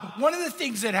One of the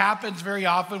things that happens very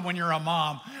often when you're a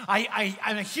mom,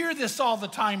 I hear this all the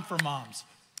time from moms,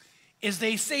 is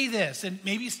they say this, and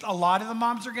maybe a lot of the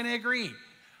moms are going to agree.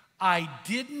 I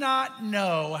did not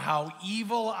know how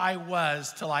evil I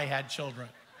was till I had children.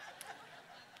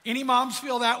 Any moms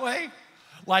feel that way?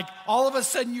 Like all of a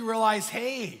sudden you realize,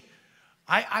 hey,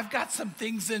 I've got some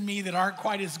things in me that aren't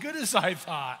quite as good as I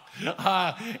thought.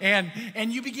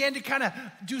 And you begin to kind of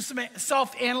do some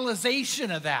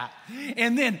self-analyzation of that.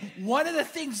 And then one of the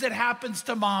things that happens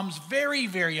to moms very,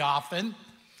 very often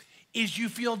is you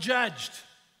feel judged.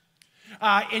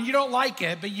 And you don't like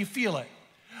it, but you feel it.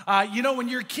 When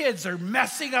your kids are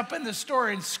messing up in the store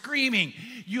and screaming,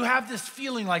 you have this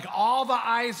feeling like all the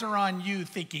eyes are on you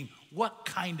thinking, what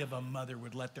kind of a mother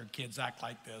would let their kids act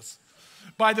like this?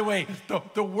 By the way,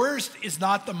 the worst is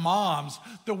not the moms.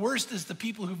 The worst is the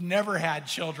people who've never had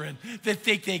children that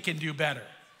think they can do better,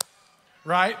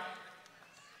 right?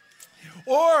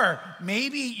 Or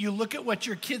maybe you look at what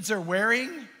your kids are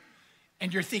wearing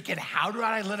and you're thinking, how do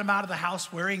I let them out of the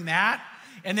house wearing that?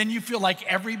 And then you feel like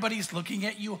everybody's looking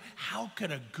at you. How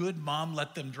could a good mom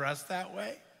let them dress that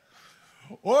way?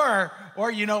 Or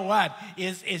you know what,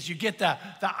 is you get the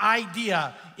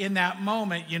idea in that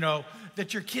moment,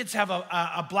 that your kids have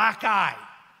a black eye.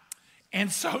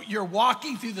 And so you're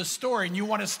walking through the store and you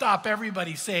want to stop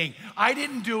everybody saying, I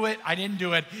didn't do it,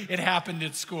 it happened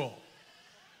at school.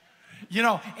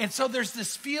 And so there's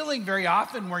this feeling very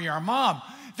often where you're a mom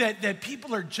that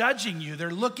people are judging you,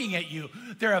 they're looking at you,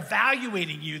 they're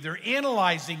evaluating you, they're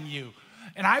analyzing you.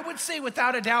 And I would say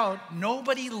without a doubt,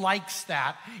 nobody likes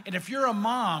that. And if you're a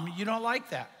mom, you don't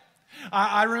like that.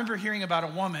 I remember hearing about a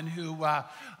woman who,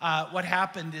 what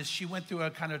happened is she went through a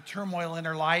kind of turmoil in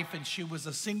her life, and she was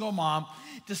a single mom,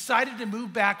 decided to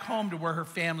move back home to where her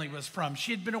family was from.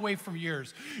 She had been away for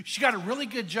years. She got a really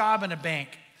good job in a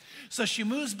bank. So she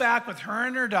moves back with her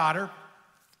and her daughter,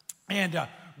 and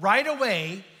right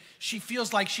away, she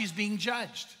feels like she's being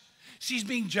judged. She's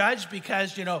being judged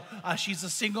because, she's a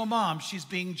single mom. She's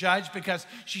being judged because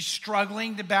she's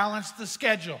struggling to balance the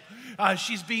schedule.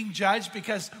 She's being judged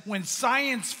because when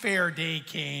science fair day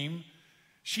came,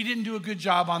 she didn't do a good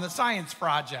job on the science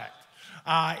project. But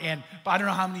I don't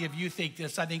know how many of you think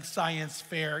this. I think science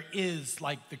fair is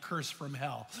like the curse from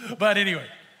hell. But anyway,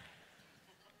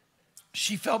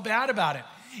 she felt bad about it.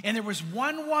 And there was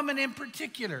one woman in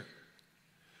particular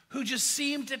who just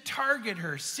seemed to target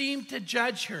her, seemed to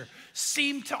judge her,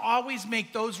 seemed to always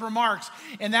make those remarks.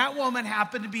 And that woman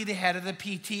happened to be the head of the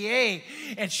PTA,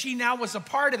 and she now was a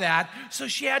part of that, so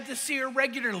she had to see her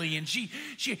regularly. And she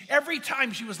every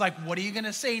time she was like, what are you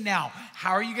gonna say now?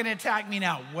 How are you gonna attack me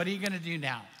now? What are you gonna do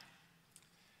now?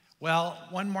 Well,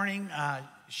 one morning,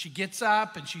 she gets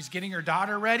up and she's getting her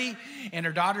daughter ready, and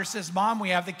her daughter says, Mom,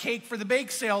 we have the cake for the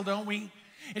bake sale, don't we?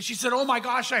 And she said, oh my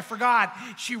gosh, I forgot.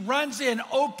 She runs in,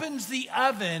 opens the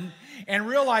oven, and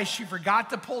realized she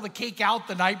forgot to pull the cake out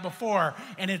the night before,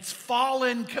 and it's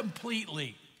fallen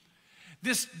completely.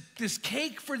 This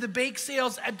cake for the bake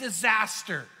sale's a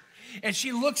disaster. And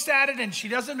she looks at it and she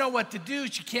doesn't know what to do.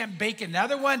 She can't bake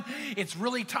another one. It's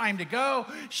really time to go.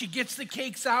 She gets the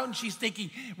cakes out and she's thinking,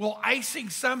 will icing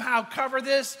somehow cover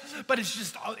this? But it's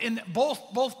just in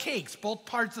both cakes, both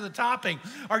parts of the topping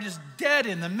are just dead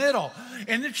in the middle.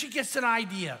 And then she gets an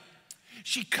idea.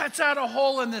 She cuts out a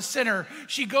hole in the center.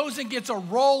 She goes and gets a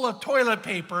roll of toilet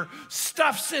paper,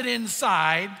 stuffs it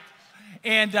inside,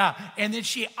 and then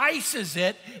she ices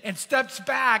it and steps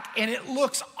back, and it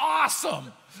looks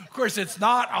awesome. Of course, it's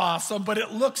not awesome, but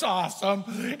it looks awesome.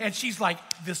 And she's like,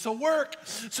 this will work.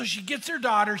 So she gets her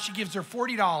daughter, she gives her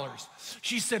 $40.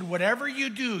 She said, whatever you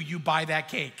do, you buy that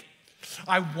cake.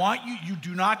 I want you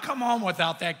do not come home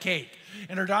without that cake.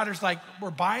 And her daughter's like,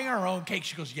 we're buying our own cake.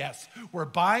 She goes, yes, we're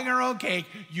buying our own cake.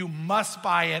 You must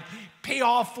buy it. Pay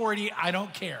all 40, I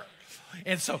don't care.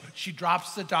 And so she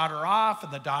drops the daughter off,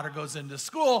 and the daughter goes into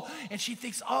school, and she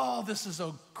thinks, oh, this is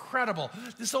incredible.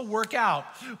 This will work out.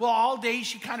 Well, all day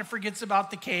she kind of forgets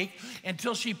about the cake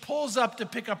until she pulls up to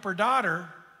pick up her daughter,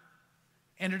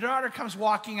 and her daughter comes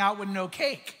walking out with no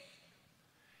cake.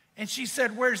 And she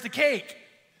said, where's the cake?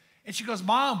 And she goes,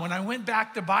 Mom, when I went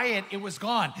back to buy it, it was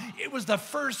gone. It was the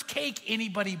first cake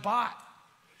anybody bought.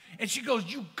 And she goes,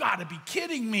 you gotta be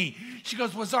kidding me. She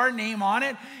goes, was our name on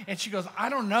it? And she goes, I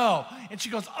don't know. And she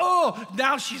goes, oh,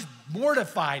 now she's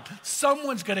mortified.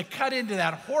 Someone's gonna cut into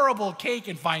that horrible cake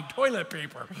and find toilet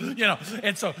paper,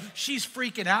 And so she's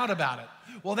freaking out about it.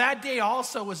 Well, that day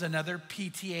also was another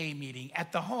PTA meeting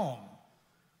at the home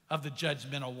of the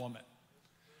judgmental woman.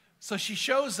 So she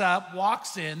shows up,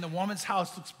 walks in. The woman's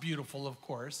house looks beautiful, of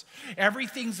course.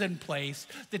 Everything's in place.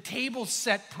 The table's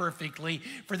set perfectly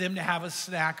for them to have a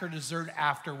snack or dessert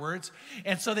afterwards.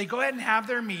 And so they go ahead and have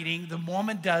their meeting. The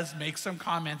woman does make some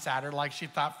comments at her like she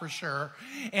thought for sure.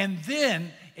 And then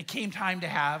it came time to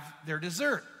have their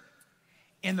dessert.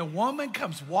 And the woman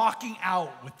comes walking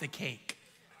out with the cake.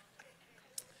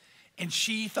 And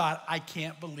she thought, I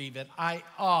can't believe it.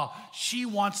 She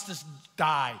wants to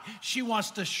die. She wants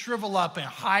to shrivel up and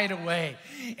hide away.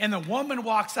 And the woman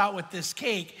walks out with this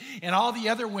cake, and all the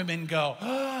other women go,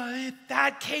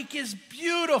 that cake is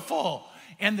beautiful.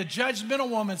 And the judgmental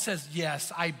woman says,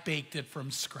 yes, I baked it from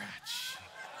scratch.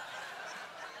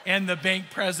 And the bank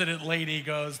president lady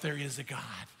goes, there is a God.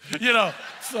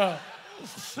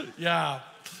 Yeah.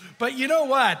 But you know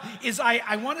what,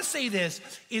 I want to say this,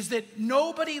 is that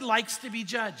nobody likes to be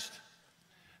judged.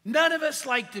 None of us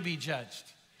like to be judged.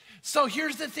 So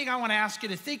here's the thing I want to ask you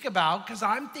to think about, because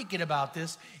I'm thinking about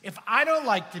this. If I don't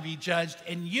like to be judged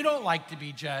and you don't like to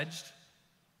be judged,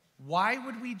 why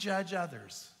would we judge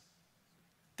others?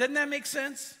 Doesn't that make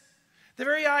sense? The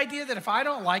very idea that if I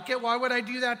don't like it, why would I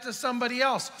do that to somebody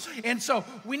else? And so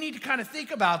we need to kind of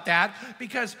think about that,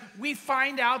 because we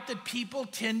find out that people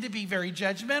tend to be very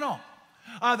judgmental.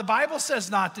 The Bible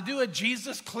says not to do it.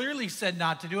 Jesus clearly said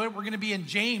not to do it. We're going to be in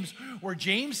James, where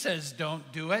James says don't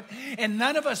do it. And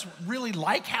none of us really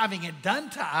like having it done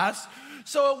to us,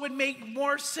 so it would make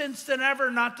more sense than ever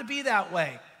not to be that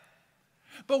way.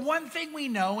 But one thing we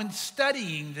know in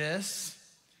studying this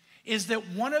is that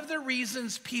one of the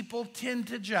reasons people tend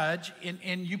to judge,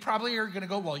 and you probably are going to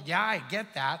go, well, yeah, I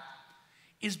get that,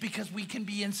 is because we can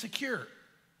be insecure.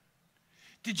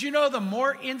 Did you know the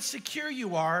more insecure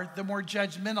you are, the more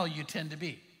judgmental you tend to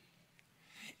be?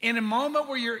 In a moment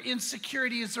where your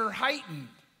insecurities are heightened,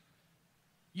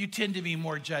 you tend to be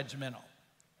more judgmental.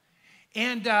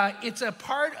 And it's a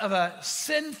part of a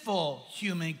sinful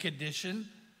human condition,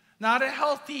 not a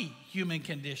healthy human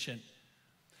condition.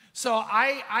 So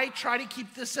I try to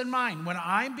keep this in mind. When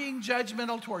I'm being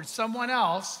judgmental towards someone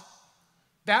else,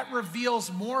 that reveals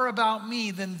more about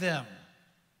me than them.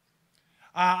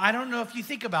 I don't know if you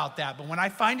think about that, but when I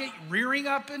find it rearing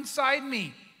up inside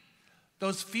me,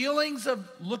 those feelings of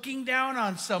looking down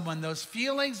on someone, those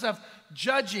feelings of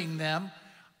judging them,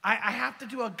 I have to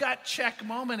do a gut check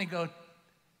moment and go,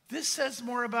 this says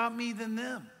more about me than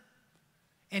them.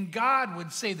 And God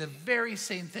would say the very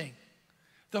same thing.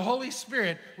 The Holy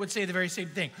Spirit would say the very same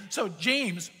thing. So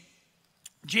James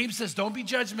says, don't be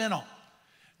judgmental.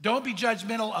 Don't be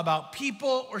judgmental about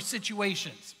people or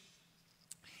situations.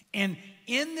 And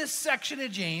in this section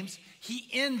of James, he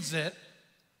ends it.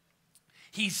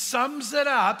 He sums it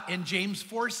up in James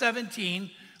 4:17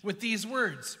 with these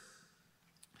words.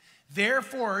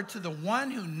 Therefore, to the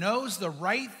one who knows the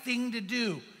right thing to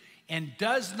do and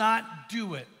does not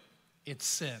do it, it's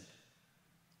sin.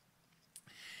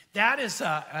 That is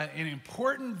an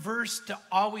important verse to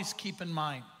always keep in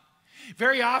mind.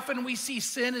 Very often we see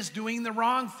sin as doing the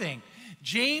wrong thing.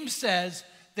 James says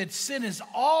that sin is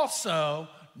also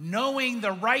knowing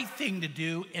the right thing to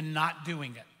do and not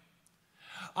doing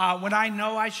it. When I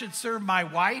know I should serve my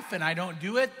wife and I don't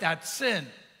do it, that's sin.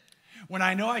 When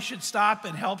I know I should stop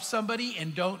and help somebody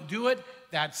and don't do it,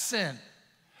 that's sin.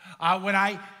 When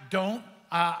I don't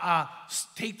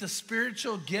take the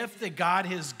spiritual gift that God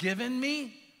has given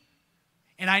me,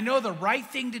 and I know the right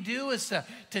thing to do is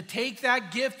to take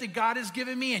that gift that God has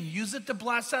given me and use it to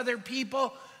bless other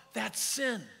people, that's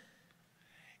sin.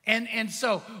 And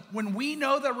so when we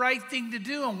know the right thing to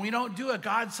do and we don't do it,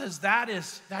 God says that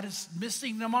is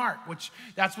missing the mark, which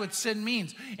that's what sin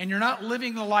means. And you're not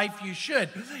living the life you should.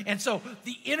 And so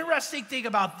the interesting thing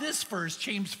about this verse,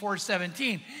 James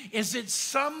 4:17, is it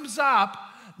sums up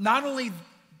not only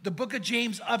the book of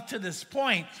James up to this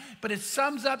point, but it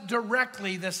sums up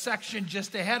directly the section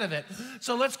just ahead of it.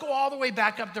 So let's go all the way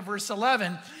back up to verse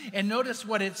 11 and notice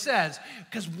what it says.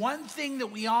 Because one thing that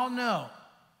we all know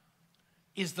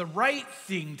is the right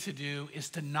thing to do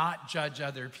is to not judge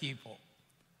other people.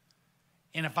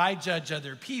 And if I judge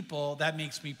other people, that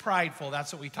makes me prideful.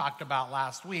 That's what we talked about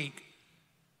last week,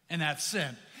 and that's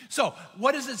sin. So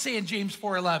what does it say in James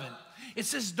 4:11? It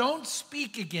says, don't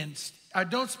speak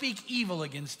evil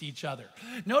against each other.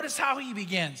 Notice how he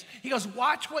begins. He goes,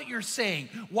 watch what you're saying.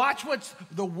 Watch what's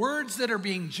the words that are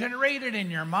being generated in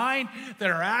your mind that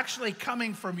are actually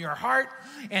coming from your heart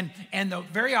and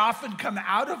very often come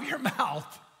out of your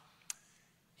mouth.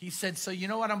 He said, so you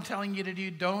know what I'm telling you to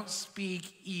do? Don't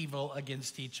speak evil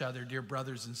against each other, dear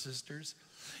brothers and sisters.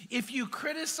 If you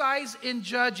criticize and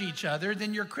judge each other,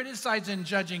 then you're criticizing and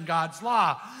judging God's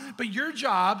law. But your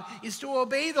job is to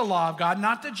obey the law of God,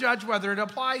 not to judge whether it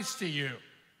applies to you.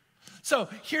 So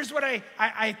here's what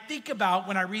I think about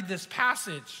when I read this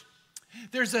passage.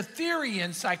 There's a theory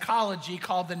in psychology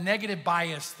called the negative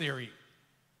bias theory.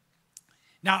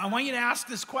 Now, I want you to ask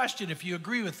this question if you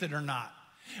agree with it or not.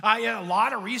 A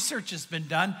lot of research has been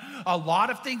done. A lot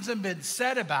of things have been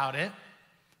said about it.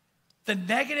 The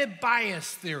negative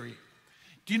bias theory.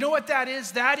 Do you know what that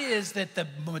is? That is that the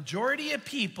majority of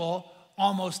people,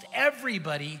 almost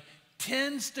everybody,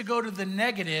 tends to go to the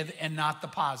negative and not the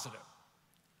positive.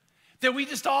 That we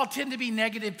just all tend to be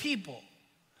negative people.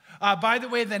 By the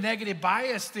way, the negative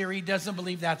bias theory doesn't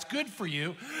believe that's good for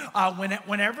you.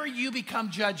 Whenever you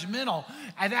become judgmental,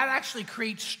 and that actually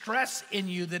creates stress in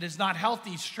you that is not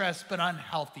healthy stress, but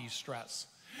unhealthy stress.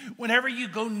 Whenever you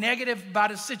go negative about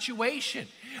a situation,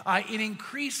 it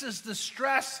increases the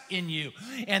stress in you.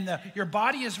 And your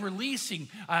body is releasing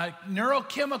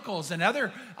neurochemicals and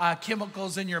other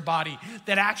chemicals in your body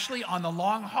that actually on the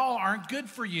long haul aren't good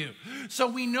for you. So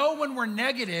we know when we're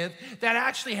negative, that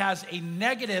actually has a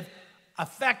negative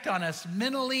effect on us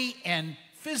mentally and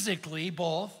physically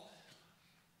both.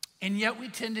 And yet we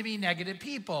tend to be negative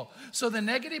people. So the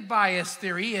negative bias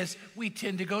theory is we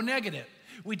tend to go negative.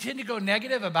 We tend to go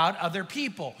negative about other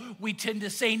people. We tend to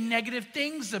say negative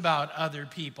things about other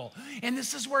people. And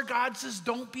this is where God says,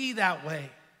 don't be that way.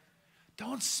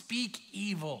 Don't speak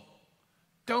evil.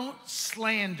 Don't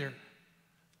slander.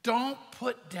 Don't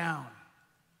put down.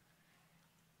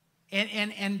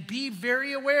 And be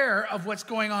very aware of what's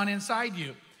going on inside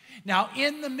you. Now,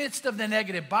 in the midst of the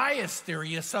negative bias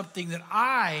theory is something that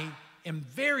I am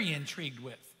very intrigued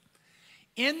with.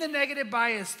 In the negative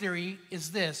bias theory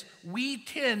is this: we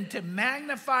tend to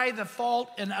magnify the fault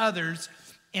in others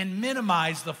and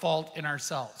minimize the fault in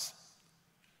ourselves.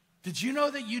 Did you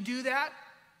know that you do that?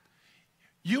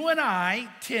 You and I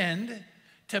tend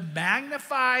to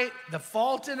magnify the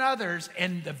fault in others,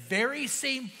 and the very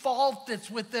same fault that's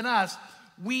within us,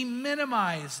 we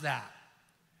minimize that.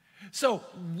 So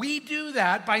we do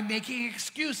that by making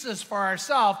excuses for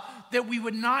ourselves that we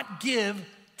would not give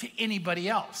to anybody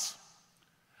else.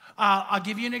 I'll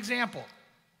give you an example.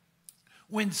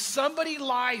 When somebody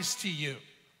lies to you,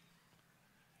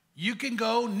 you can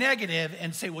go negative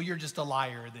and say, well, you're just a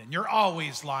liar then. You're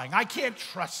always lying. I can't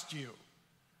trust you.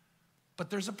 But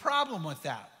there's a problem with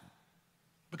that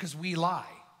because we lie.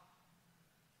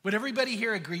 Would everybody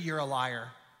here agree you're a liar?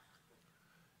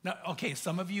 No, okay,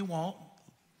 some of you won't.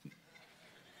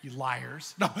 You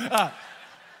liars. No.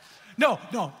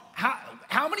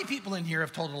 How many people in here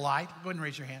have told a lie? Go ahead and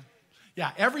raise your hand.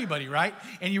 Yeah, everybody, right?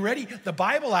 And you ready? The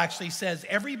Bible actually says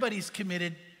everybody's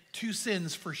committed two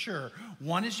sins for sure.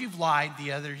 One is you've lied,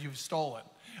 the other you've stolen.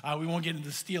 We won't get into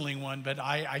the stealing one, but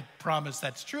I promise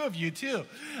that's true of you too.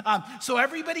 So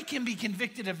everybody can be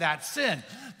convicted of that sin.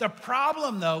 The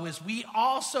problem, though, is we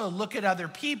also look at other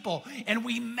people and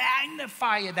we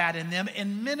magnify that in them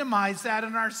and minimize that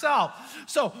in ourselves.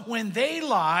 So when they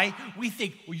lie, we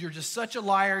think, well, you're just such a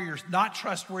liar. You're not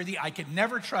trustworthy. I could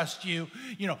never trust you.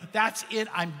 You know, that's it.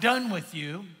 I'm done with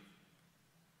you.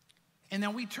 And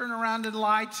then we turn around and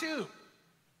lie too.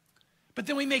 But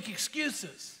then we make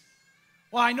excuses.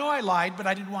 Well, I know I lied, but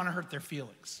I didn't want to hurt their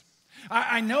feelings.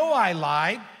 I know I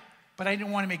lied, but I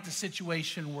didn't want to make the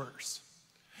situation worse.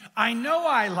 I know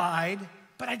I lied,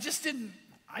 but I didn't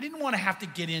want to have to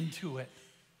get into it.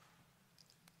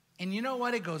 And you know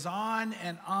what? It goes on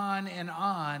and on and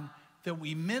on that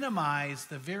we minimize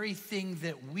the very thing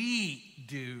that we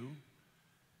do,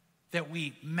 that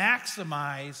we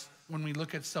maximize when we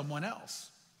look at someone else.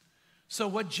 So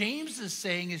what James is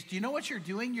saying is, do you know what you're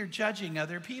doing? You're judging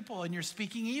other people and you're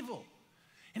speaking evil.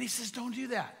 And he says, don't do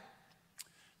that.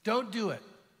 Don't do it.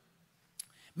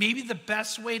 Maybe the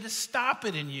best way to stop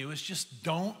it in you is just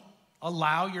don't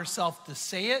allow yourself to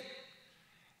say it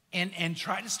and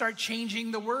try to start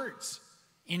changing the words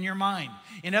in your mind.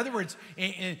 In other words,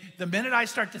 the minute I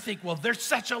start to think, well, they're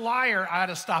such a liar, I ought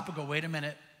to stop and go, wait a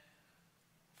minute.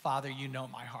 Father, you know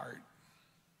my heart.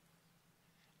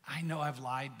 I know I've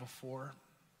lied before,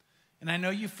 and I know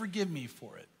you forgive me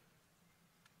for it.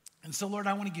 And so, Lord,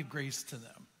 I want to give grace to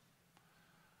them.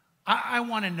 I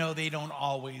want to know they don't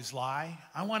always lie.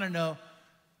 I want to know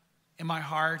in my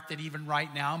heart that even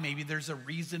right now, maybe there's a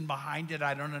reason behind it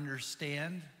I don't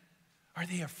understand. Are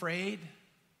they afraid?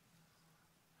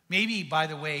 Maybe, by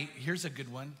the way, here's a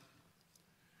good one.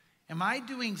 Am I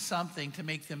doing something to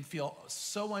make them feel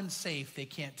so unsafe they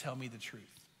can't tell me the truth?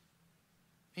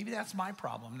 Maybe that's my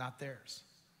problem, not theirs.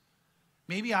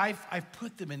 Maybe I've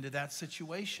put them into that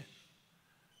situation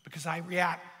because I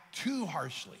react too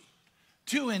harshly,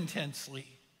 too intensely,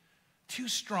 too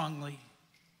strongly.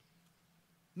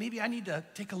 Maybe I need to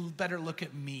take a better look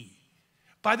at me.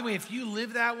 By the way, if you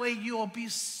live that way, you'll be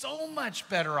so much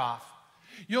better off.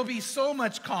 You'll be so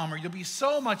much calmer. You'll be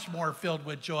so much more filled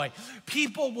with joy.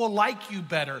 People will like you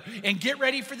better. And get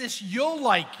ready for this, you'll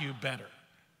like you better.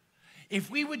 If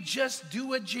we would just do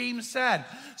what James said.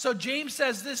 So James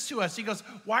says this to us. He goes,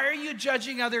 why are you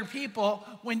judging other people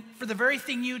for the very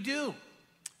thing you do?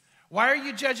 Why are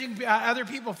you judging other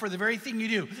people for the very thing you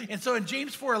do? And so in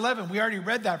James 4:11, we already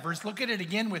read that verse. Look at it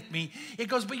again with me. It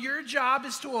goes, but your job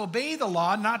is to obey the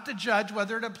law, not to judge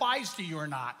whether it applies to you or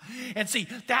not. And see,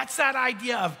 that's that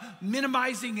idea of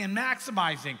minimizing and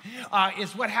maximizing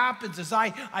is what happens is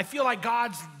I feel like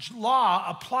God's law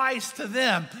applies to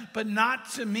them, but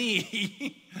not to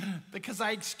me because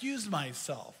I excuse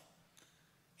myself.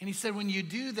 And he said, when you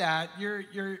do that,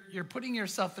 you're putting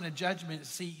yourself in a judgment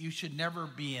seat you should never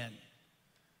be in.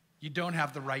 You don't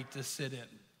have the right to sit in.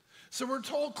 So we're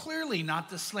told clearly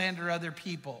not to slander other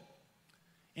people.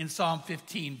 In Psalm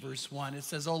 15, verse 1, it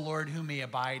says, O Lord, who may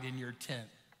abide in your tent?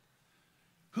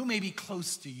 Who may be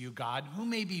close to you, God? Who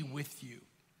may be with you?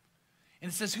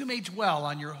 And it says, who may dwell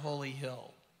on your holy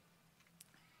hill?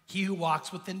 He who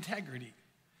walks with integrity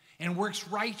and works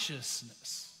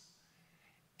righteousness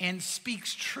and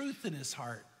speaks truth in his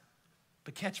heart.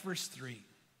 But catch verse 3.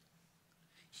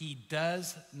 He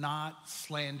does not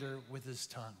slander with his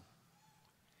tongue.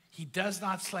 He does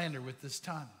not slander with his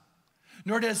tongue.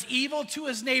 Nor does evil to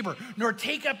his neighbor, nor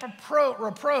take up a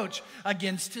reproach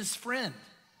against his friend.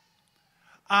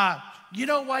 You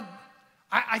know what?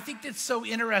 I think that's so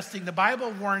interesting. The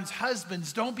Bible warns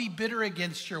husbands, don't be bitter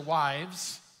against your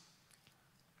wives.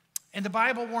 And the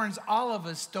Bible warns all of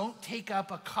us, don't take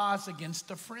up a cause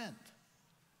against a friend.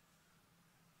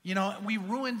 You know, we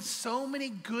ruin so many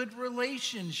good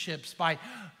relationships by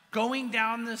going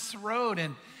down this road.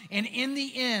 And in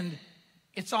the end,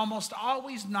 it's almost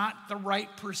always not the right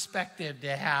perspective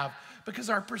to have because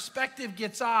our perspective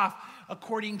gets off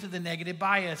according to the negative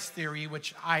bias theory,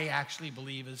 which I actually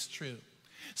believe is true.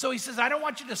 So he says, I don't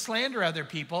want you to slander other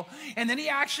people. And then he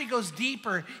actually goes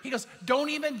deeper. He goes, don't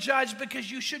even judge because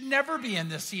you should never be in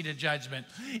the seat of judgment.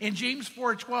 In James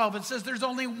 4:12, it says there's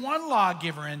only one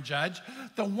lawgiver and judge,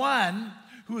 the one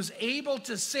who is able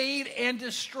to save and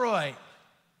destroy.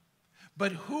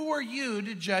 But who are you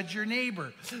to judge your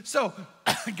neighbor? So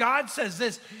God says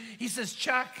this. He says,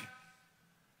 Chuck,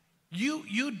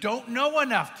 you don't know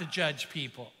enough to judge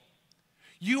people.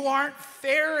 You aren't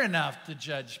fair enough to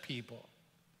judge people.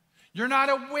 You're not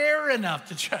aware enough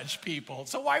to judge people.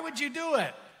 So why would you do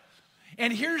it?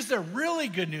 And here's the really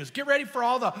good news. Get ready for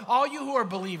all you who are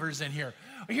believers in here.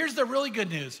 Here's the really good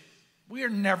news. We are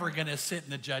never going to sit in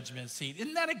the judgment seat.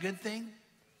 Isn't that a good thing?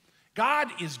 God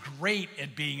is great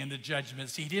at being in the judgment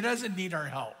seat. He doesn't need our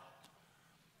help.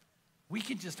 We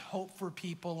can just hope for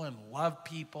people and love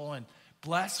people and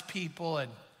bless people and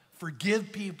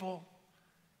forgive people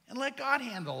and let God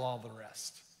handle all the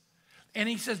rest. And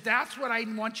he says, that's what I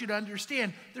want you to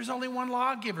understand. There's only one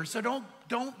lawgiver, so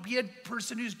don't be a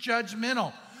person who's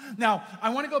judgmental. Now, I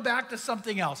want to go back to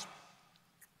something else.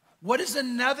 What is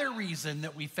another reason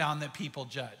that we found that people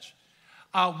judge?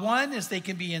 One is they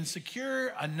can be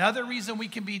insecure. Another reason we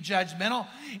can be judgmental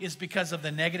is because of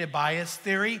the negative bias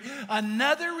theory.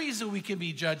 Another reason we can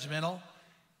be judgmental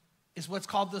is what's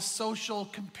called the social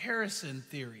comparison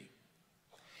theory.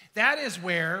 That is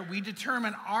where we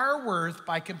determine our worth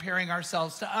by comparing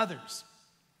ourselves to others.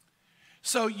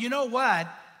 So you know what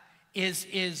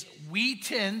is we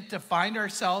tend to find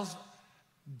ourselves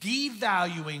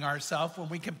devaluing ourselves when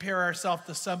we compare ourselves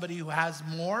to somebody who has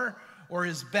more or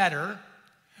is better,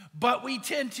 but we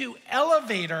tend to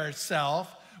elevate ourselves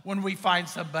when we find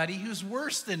somebody who's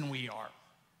worse than we are.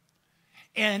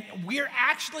 And we're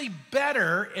actually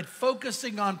better at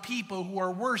focusing on people who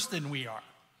are worse than we are.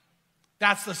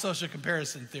 That's the social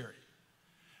comparison theory.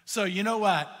 So you know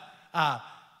what?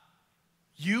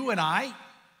 You and I,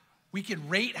 we can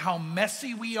rate how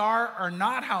messy we are or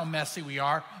not how messy we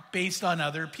are based on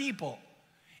other people.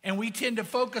 And we tend to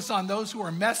focus on those who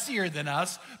are messier than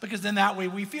us because then that way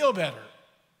we feel better.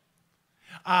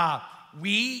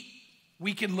 We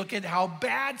can look at how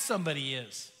bad somebody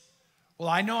is. Well,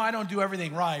 I know I don't do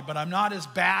everything right, but I'm not as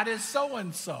bad as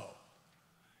so-and-so.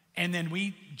 And then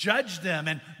we judge them,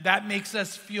 and that makes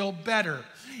us feel better.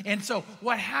 And so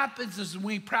what happens is when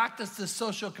we practice the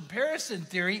social comparison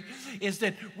theory is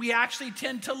that we actually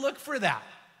tend to look for that.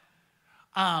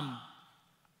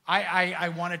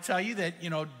 I want to tell you that,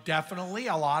 definitely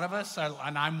a lot of us,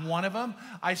 and I'm one of them,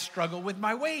 I struggle with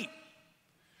my weight.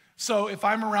 So if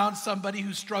I'm around somebody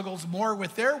who struggles more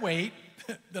with their weight,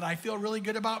 then I feel really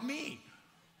good about me.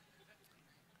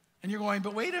 And you're going,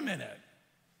 but wait a minute.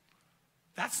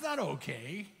 That's not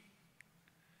okay.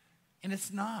 And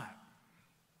it's not.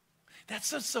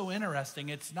 That's just so interesting.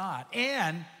 It's not.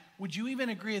 And would you even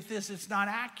agree with this? It's not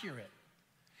accurate.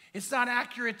 It's not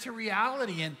accurate to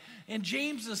reality. And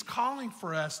James is calling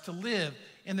for us to live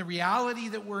in the reality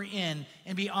that we're in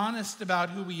and be honest about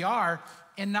who we are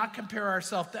and not compare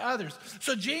ourselves to others.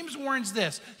 So James warns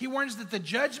this. He warns that the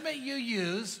judgment you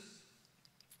use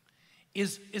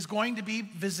is going to be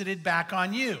visited back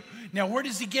on you. Now, where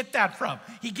does he get that from?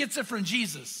 He gets it from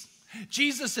Jesus.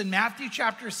 Jesus in Matthew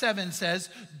chapter 7 says,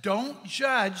 don't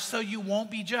judge so you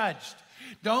won't be judged.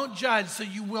 Don't judge so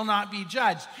you will not be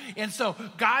judged. And so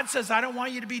God says, I don't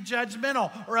want you to be judgmental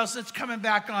or else it's coming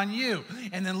back on you.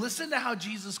 And then listen to how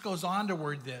Jesus goes on to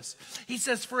word this. He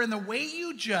says, for in the way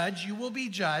you judge, you will be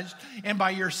judged, and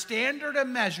by your standard of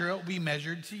measure, it will be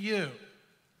measured to you.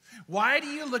 Why do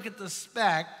you look at the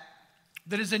speck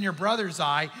that is in your brother's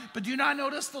eye, but do not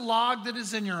notice the log that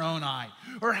is in your own eye?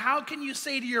 Or how can you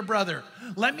say to your brother,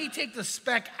 let me take the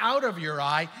speck out of your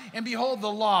eye, and behold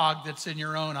the log that's in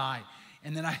your own eye?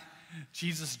 And then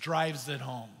Jesus drives it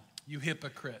home. You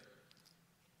hypocrite.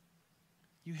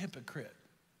 You hypocrite.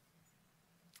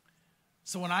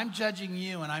 So when I'm judging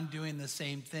you and I'm doing the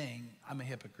same thing, I'm a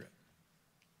hypocrite.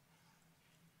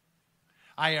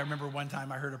 I remember one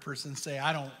time I heard a person say,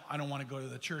 I don't want to go to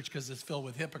the church because it's filled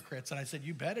with hypocrites. And I said,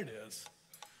 you bet it is.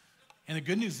 And the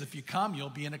good news is if you come, you'll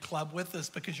be in a club with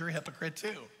us because you're a hypocrite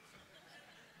too.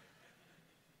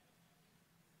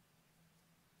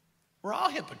 We're all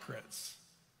hypocrites.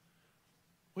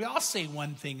 We all say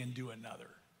one thing and do another.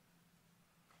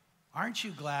 Aren't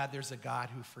you glad there's a God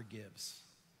who forgives?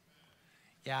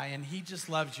 Yeah, and he just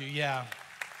loves you, yeah.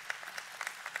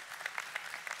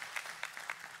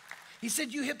 He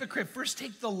said, you hypocrite, first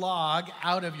take the log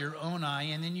out of your own eye,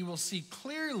 and then you will see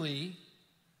clearly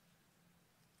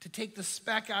to take the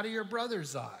speck out of your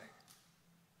brother's eye.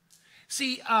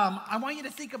 See, I want you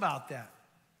to think about that.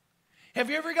 Have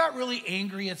you ever got really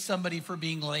angry at somebody for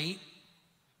being late?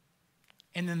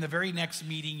 And then the very next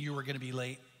meeting, you were going to be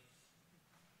late?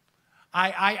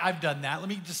 I've done that. Let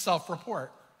me just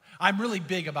self-report. I'm really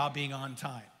big about being on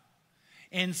time.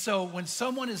 And so when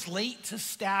someone is late to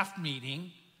staff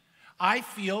meeting, I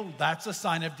feel that's a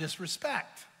sign of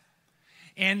disrespect.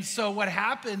 And so what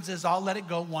happens is I'll let it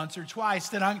go once or twice.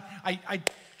 Then I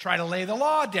try to lay the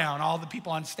law down. All the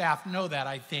people on staff know that,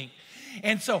 I think.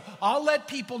 And so I'll let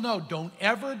people know, don't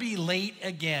ever be late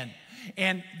again.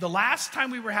 And the last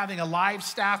time we were having a live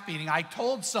staff meeting, I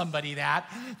told somebody that.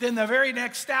 Then the very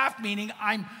next staff meeting,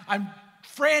 I'm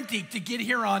frantic to get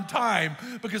here on time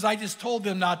because I just told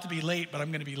them not to be late, but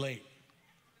I'm going to be late.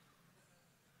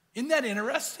 Isn't that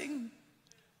interesting?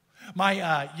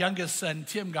 My youngest son,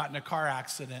 Tim, got in a car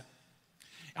accident.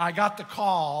 I got the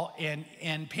call,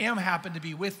 and Pam happened to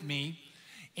be with me,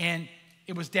 and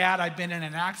it was, Dad, I'd been in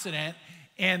an accident.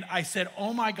 And I said,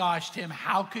 oh my gosh, Tim,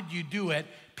 how could you do it?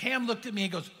 Pam looked at me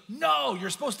and goes, no, you're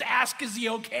supposed to ask, is he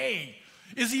okay?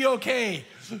 Is he okay?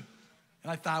 And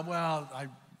I thought, well, I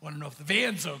want to know if the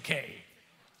van's okay.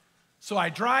 So I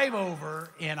drive over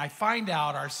and I find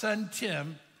out our son,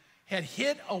 Tim, had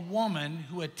hit a woman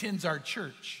who attends our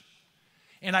church.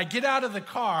 And I get out of the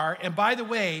car, and by the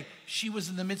way, she was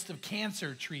in the midst of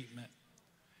cancer treatment.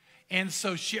 And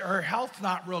so her health's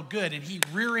not real good, and he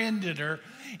rear-ended her.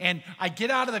 And I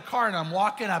get out of the car, and I'm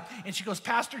walking up, and she goes,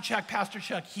 Pastor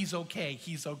Chuck, he's okay,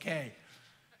 he's okay.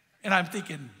 And I'm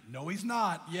thinking, no, he's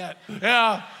not yet.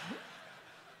 Yeah.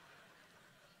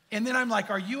 And then I'm like,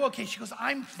 are you okay? She goes,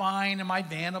 I'm fine, and my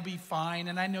van will be fine,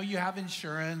 and I know you have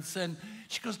insurance. And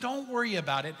she goes, don't worry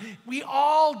about it. We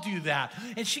all do that.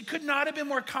 And she could not have been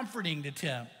more comforting to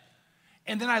Tim.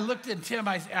 And then I looked at Tim,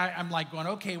 I'm like going,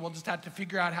 okay, we'll just have to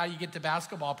figure out how you get to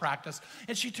basketball practice.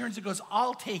 And she turns and goes,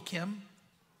 I'll take him.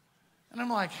 And I'm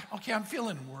like, okay, I'm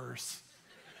feeling worse.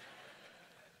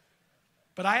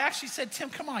 But I actually said,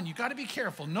 Tim, come on, you got to be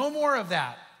careful. No more of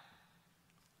that.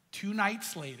 2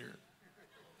 nights later,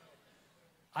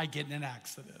 I get in an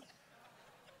accident.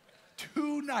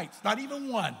 2 nights, not even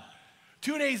one.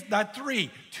 2 days, not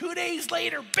 3. 2 days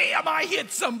later, bam, I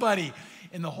hit somebody.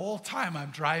 And the whole time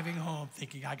I'm driving home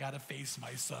thinking, I got to face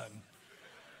my son.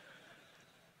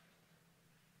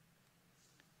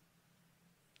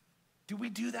 Do we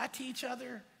do that to each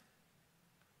other?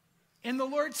 And the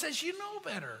Lord says, you know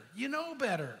better. You know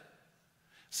better.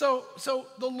 So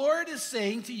the Lord is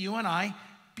saying to you and I,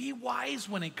 be wise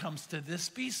when it comes to this.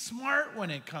 Be smart when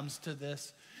it comes to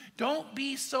this. Don't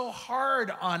be so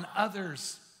hard on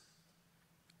others.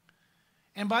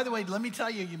 And by the way, let me tell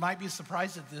you, you might be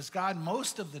surprised at this. God,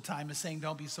 most of the time, is saying,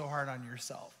 don't be so hard on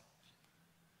yourself.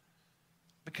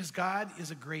 Because God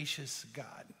is a gracious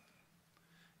God.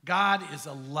 God is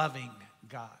a loving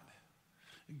God.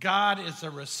 God is a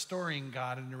restoring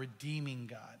God and a redeeming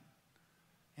God.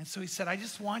 And so he said, I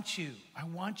want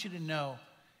you to know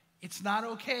it's not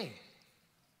okay.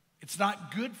 It's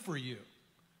not good for you.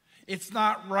 It's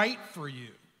not right for you.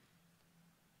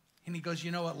 And he goes,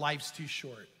 you know what? Life's too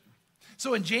short.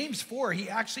 So in James 4, he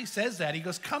actually says that. He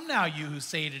goes, come now, you who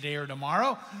say today or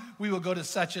tomorrow, we will go to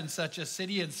such and such a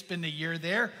city and spend a year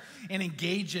there and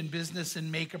engage in business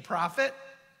and make a profit.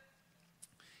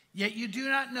 Yet you do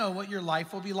not know what your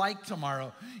life will be like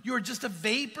tomorrow. You are just a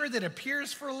vapor that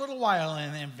appears for a little while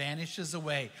and then vanishes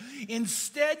away.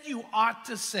 Instead, you ought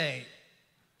to say,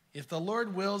 if the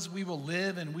Lord wills, we will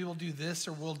live and we will do this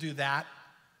or we'll do that.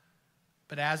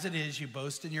 But as it is, you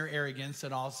boast in your arrogance,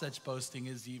 and all such boasting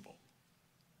is evil.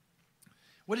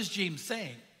 What is James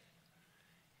saying?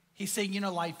 He's saying,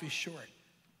 life is short.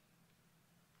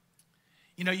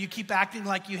 You keep acting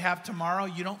like you have tomorrow,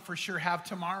 you don't for sure have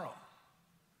tomorrow.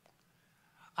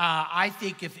 I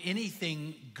think if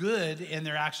anything good, and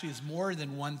there actually is more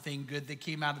than one thing good that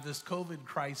came out of this COVID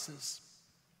crisis,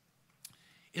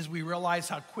 is we realize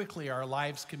how quickly our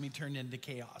lives can be turned into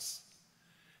chaos,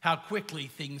 how quickly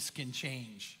things can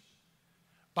change.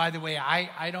 By the way,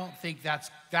 I don't think that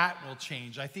will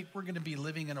change. I think we're going to be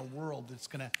living in a world that's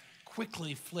going to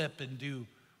quickly flip and do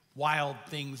wild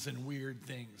things and weird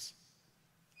things.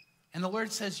 And the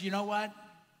Lord says, you know what?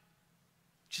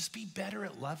 Just be better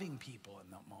at loving people in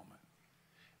that moment.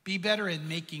 Be better at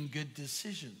making good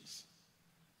decisions.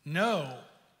 Know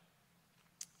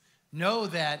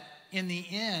that in the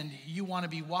end, you want to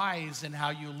be wise in how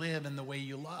you live and the way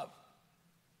you love.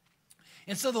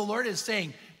 And so the Lord is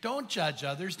saying, don't judge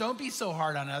others. Don't be so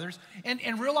hard on others.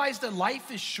 And realize that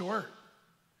life is short.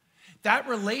 That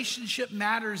relationship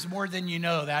matters more than you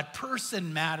know. That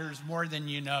person matters more than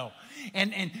you know.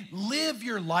 And live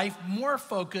your life more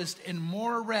focused and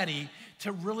more ready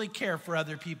to really care for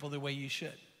other people the way you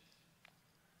should.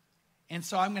 And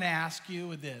so I'm going to ask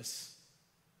you this.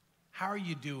 How are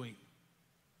you doing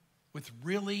with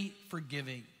really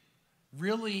forgiving,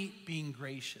 really being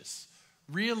gracious,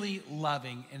 really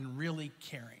loving, and really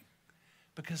caring?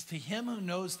 Because to him who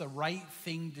knows the right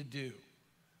thing to do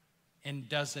and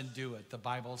doesn't do it, the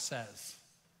Bible says,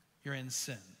 you're in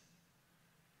sin.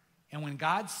 And when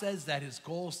God says that, his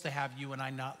goal is to have you and I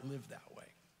not live that way.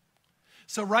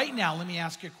 So right now, let me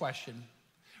ask you a question.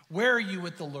 Where are you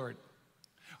with the Lord?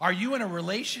 Are you in a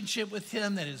relationship with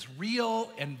him that is real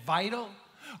and vital?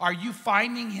 Are you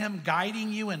finding him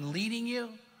guiding you and leading you?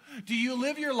 Do you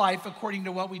live your life according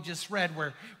to what we just read,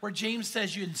 where James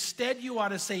says you ought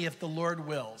to say, if the Lord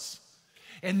wills,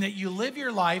 and that you live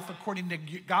your life according to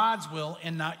God's will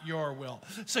and not your will.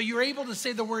 So you're able to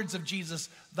say the words of Jesus,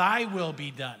 thy will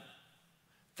be done.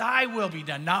 Thy will be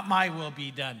done, not my will be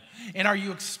done. And are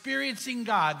you experiencing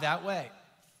God that way?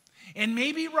 And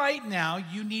maybe right now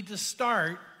you need to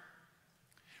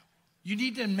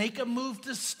make a move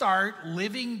to start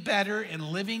living better and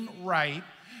living right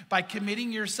by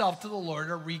committing yourself to the Lord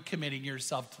or recommitting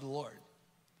yourself to the Lord.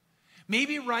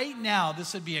 Maybe right now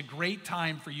this would be a great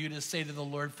time for you to say to the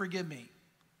Lord, forgive me.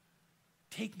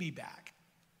 Take me back.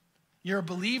 You're a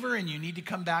believer and you need to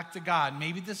come back to God.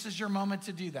 Maybe this is your moment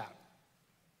to do that.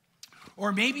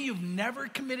 Or maybe you've never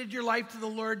committed your life to the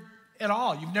Lord at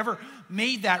all. You've never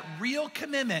made that real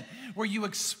commitment where you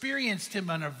experienced him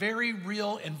in a very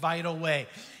real and vital way.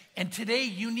 And today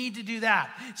you need to do that.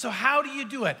 So how do you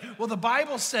do it? Well, the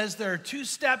Bible says there are two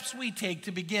steps we take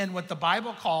to begin what the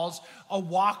Bible calls a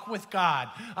walk with God,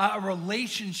 a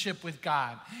relationship with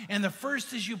God. And the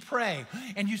first is you pray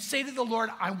and you say to the Lord,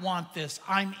 I want this.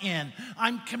 I'm in.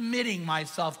 I'm committing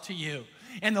myself to you.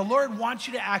 And the Lord wants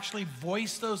you to actually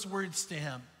voice those words to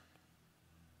him.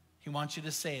 He wants you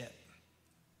to say it.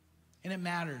 And it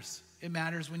matters. It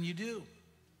matters when you do.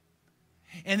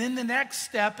 And then the next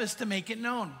step is to make it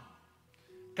known.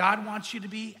 God wants you to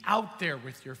be out there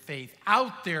with your faith,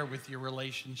 out there with your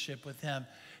relationship with him,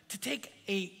 to take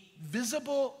a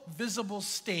visible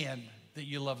stand that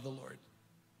you love the Lord.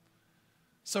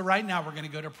 So right now we're going to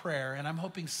go to prayer, and I'm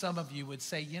hoping some of you would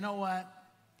say, you know what?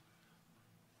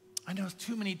 I know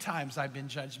too many times I've been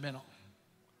judgmental.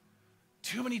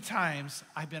 Too many times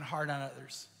I've been hard on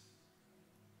others.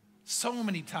 So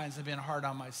many times I've been hard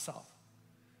on myself.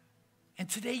 And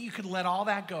today you could let all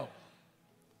that go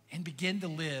and begin to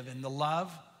live in the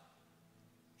love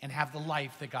and have the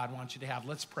life that God wants you to have.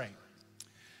 Let's pray.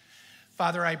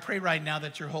 Father, I pray right now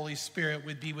that your Holy Spirit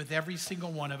would be with every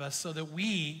single one of us so that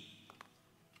we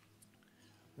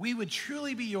we would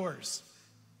truly be yours.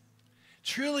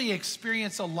 Truly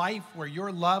experience a life where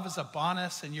your love is upon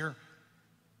us and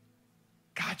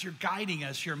God, you're guiding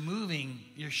us, you're moving,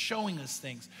 you're showing us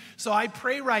things. So I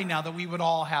pray right now that we would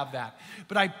all have that.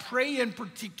 But I pray in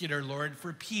particular, Lord,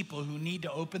 for people who need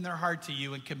to open their heart to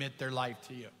you and commit their life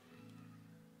to you.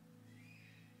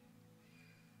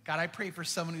 God, I pray for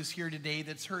someone who's here today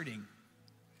that's hurting.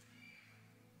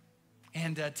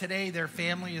 And today their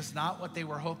family is not what they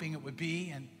were hoping it would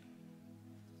be, and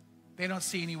they don't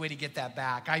see any way to get that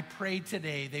back. I pray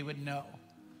today they would know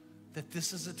that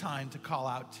this is a time to call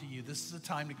out to you. This is a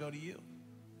time to go to you.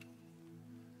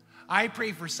 I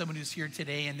pray for someone who's here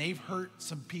today and they've hurt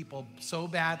some people so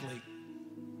badly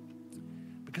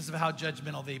because of how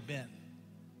judgmental they've been.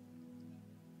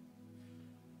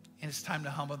 And it's time to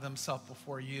humble themselves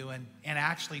before you and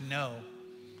actually know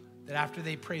that after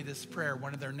they pray this prayer,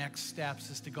 one of their next steps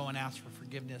is to go and ask for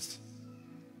forgiveness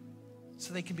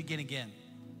so they can begin again.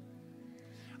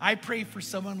 I pray for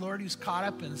someone, Lord, who's caught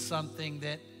up in something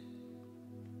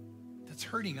that's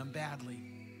hurting them badly.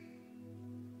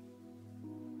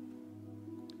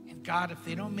 And God, if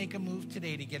they don't make a move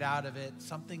today to get out of it,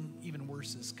 something even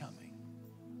worse is coming.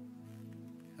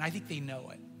 And I think they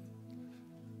know it.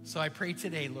 So I pray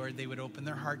today, Lord, they would open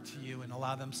their heart to you and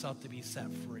allow themselves to be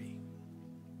set free.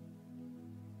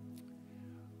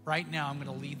 Right now, I'm going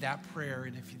to lead that prayer,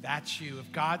 and if that's you,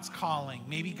 if God's calling,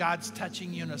 maybe God's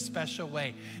touching you in a special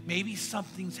way, maybe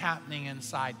something's happening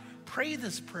inside, pray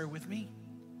this prayer with me.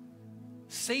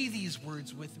 Say these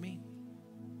words with me.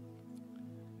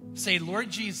 Say,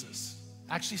 Lord Jesus.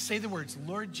 Actually, say the words,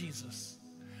 Lord Jesus,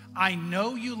 I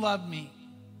know you love me,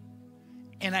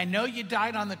 and I know you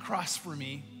died on the cross for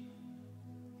me,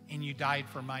 and you died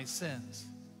for my sins.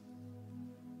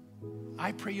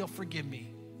 I pray you'll forgive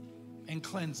me and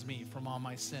cleanse me from all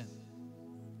my sin.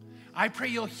 I pray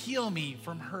you'll heal me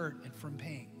from hurt and from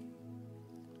pain.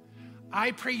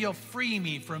 I pray you'll free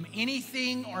me from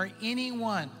anything or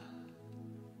anyone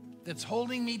that's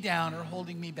holding me down or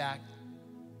holding me back.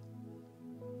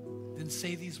 Then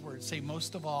say these words. Say,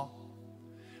 most of all,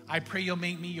 I pray you'll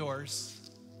make me yours.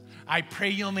 I pray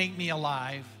you'll make me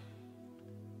alive.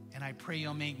 And I pray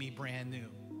you'll make me brand new.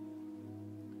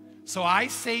 So I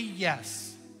say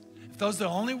yes. If those are the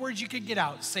only words you could get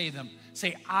out, say them.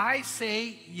 Say, I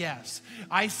say yes.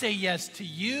 I say yes to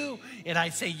you, and I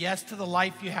say yes to the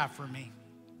life you have for me.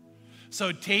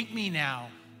 So take me now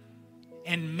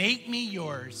and make me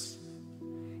yours.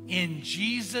 In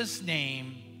Jesus'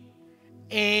 name,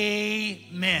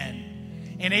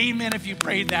 amen. And amen if you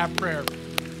prayed that prayer.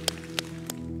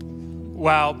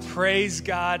 Wow, praise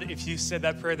God if you said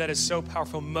that prayer. That is so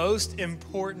powerful. Most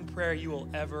important prayer you will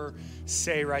ever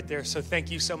say right there. So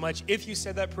thank you so much. If you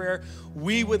said that prayer,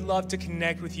 we would love to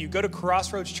connect with you. Go to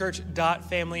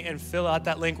crossroadschurch.family and fill out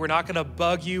that link. We're not going to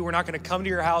bug you. We're not going to come to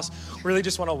your house. We really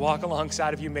just want to walk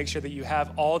alongside of you, make sure that you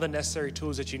have all the necessary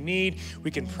tools that you need. We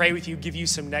can pray with you, give you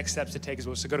some next steps to take as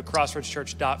well. So go to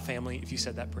crossroadschurch.family if you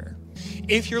said that prayer.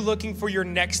 If you're looking for your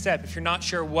next step, if you're not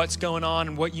sure what's going on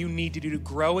and what you need to do to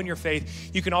grow in your faith,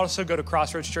 you can also go to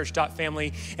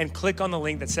crossroadschurch.family and click on the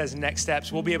link that says next steps.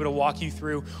 We'll be able to walk you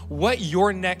through what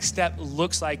your next step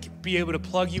looks like, be able to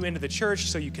plug you into the church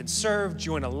so you can serve,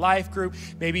 join a life group,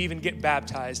 maybe even get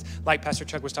baptized, like Pastor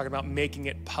Chuck was talking about, making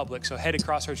it public. So head to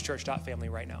crossroadschurch.family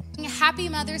right now. Happy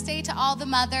Mother's Day to all the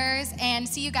mothers, and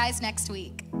see you guys next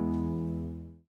week.